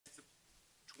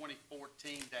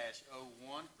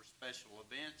TXT-2014-01 for special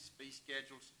events, fee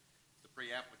schedules, the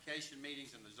pre-application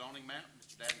meetings, and the zoning map.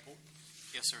 Mr. Davenport.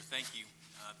 Yes, sir. Thank you.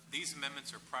 These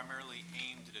amendments are primarily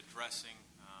aimed at addressing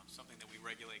something that we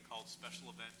regulate called special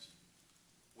events.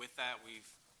 With that, we've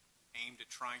aimed at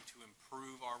trying to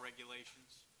improve our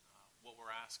regulations. What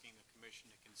we're asking the Commission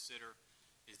to consider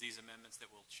is these amendments that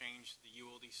will change the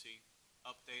ULDC,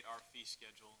 update our fee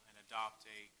schedule, and adopt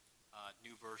a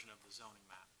new version of the zoning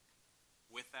map.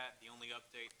 With that, the only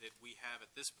update that we have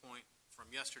at this point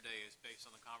from yesterday is based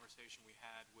on the conversation we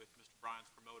had with Mr.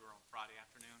 Bryan's promoter on Friday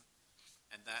afternoon,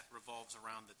 and that revolves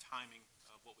around the timing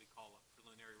of what we call a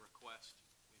preliminary request.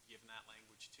 We've given that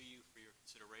language to you for your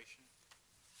consideration.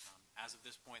 As of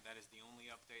this point, that is the only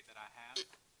update that I have.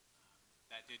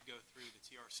 That did go through the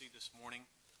TRC this morning.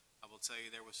 I will tell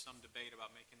you there was some debate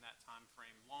about making that time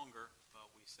frame longer, but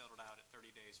we settled out at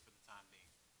 30 days for the time being.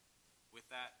 With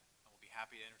that, I will be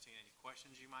happy to entertain any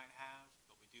questions you might have,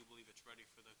 but we do believe it's ready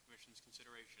for the Commission's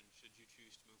consideration should you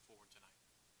choose to move forward tonight.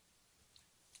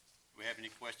 Do we have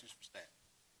any questions from staff?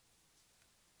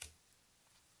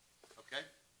 Okay.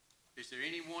 Is there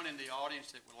anyone in the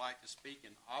audience that would like to speak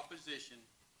in opposition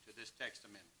to this text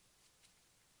amendment?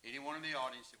 Anyone in the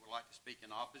audience that would like to speak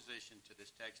in opposition to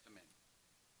this text amendment?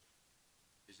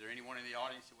 Is there anyone in the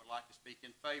audience that would like to speak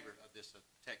in favor of this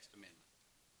text amendment?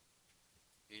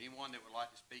 Anyone that would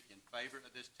like to speak in favor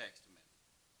of this text amendment?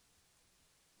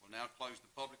 We'll now close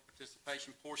the public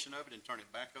participation portion of it and turn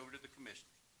it back over to the commissioners.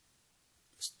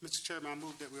 Mr. Chairman, I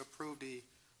move that we approve the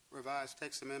revised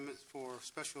text amendments for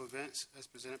special events as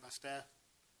presented by staff.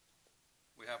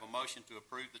 We have a motion to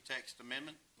approve the text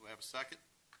amendment. Do we have a second?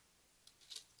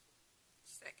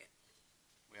 Second.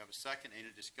 We have a second.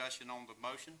 Any discussion on the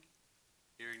motion?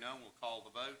 Hearing none, we'll call the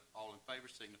vote. All in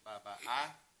favor signify by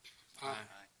aye.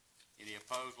 Aye. Any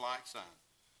opposed, like sign.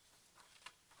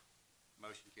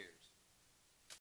 Motion carries.